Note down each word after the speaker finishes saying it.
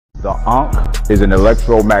The Ankh is an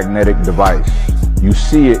electromagnetic device. You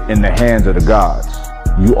see it in the hands of the gods.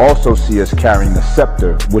 You also see us carrying a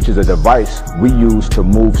scepter, which is a device we use to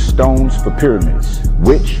move stones for pyramids,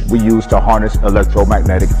 which we use to harness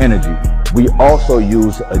electromagnetic energy. We also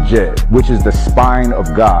use a jed, which is the spine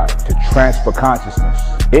of God, to transfer consciousness.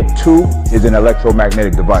 It too is an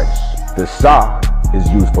electromagnetic device. The Sa is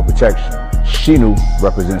used for protection. Shinu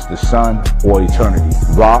represents the sun or eternity.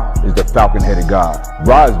 Ra is the falcon-headed god.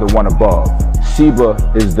 Ra is the one above.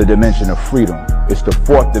 Siba is the dimension of freedom. It's the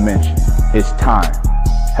fourth dimension. It's time.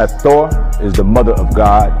 Hathor is the mother of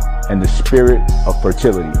God and the spirit of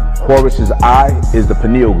fertility. Horus's eye is the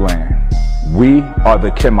pineal gland. We are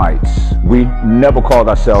the Kemites. We never called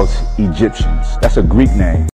ourselves Egyptians. That's a Greek name.